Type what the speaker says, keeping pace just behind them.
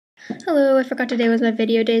Hello, I forgot today was my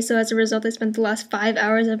video day, so as a result I spent the last 5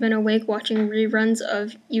 hours I've been awake watching reruns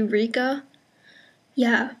of Eureka.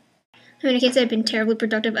 Yeah. I mean, I can't say I've been terribly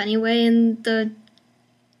productive anyway in the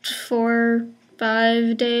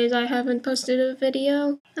 4-5 days I haven't posted a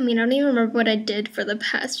video. I mean, I don't even remember what I did for the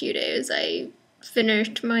past few days. I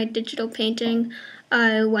finished my digital painting.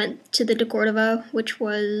 I went to the De Cordova, which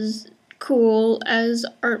was cool as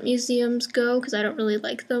art museums go, because I don't really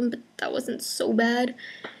like them, but that wasn't so bad.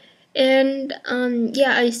 And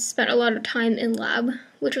yeah, I spent a lot of time in lab,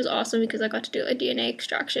 which was awesome because I got to do a DNA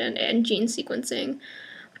extraction and gene sequencing,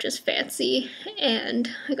 which is fancy.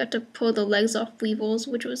 And I got to pull the legs off weevils,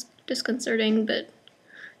 which was disconcerting, but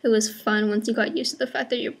it was fun once you got used to the fact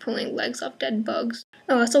that you're pulling legs off dead bugs.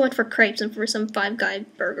 Oh, I also went for crepes and for some Five Guy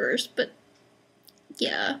burgers, but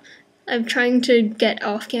yeah. I'm trying to get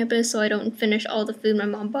off campus so I don't finish all the food my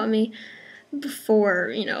mom bought me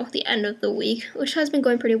before, the end of the week, which has been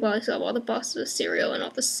going pretty well. I still have all the boxes of cereal and all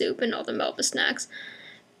the soup and all the Melba snacks.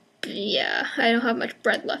 But yeah, I don't have much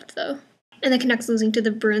bread left though. And the Canucks losing to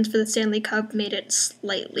the Bruins for the Stanley Cup made it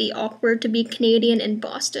slightly awkward to be Canadian in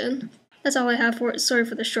Boston. That's all I have for it. Sorry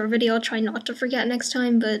for the short video. I'll try not to forget next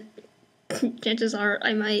time, but chances are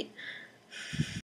I might.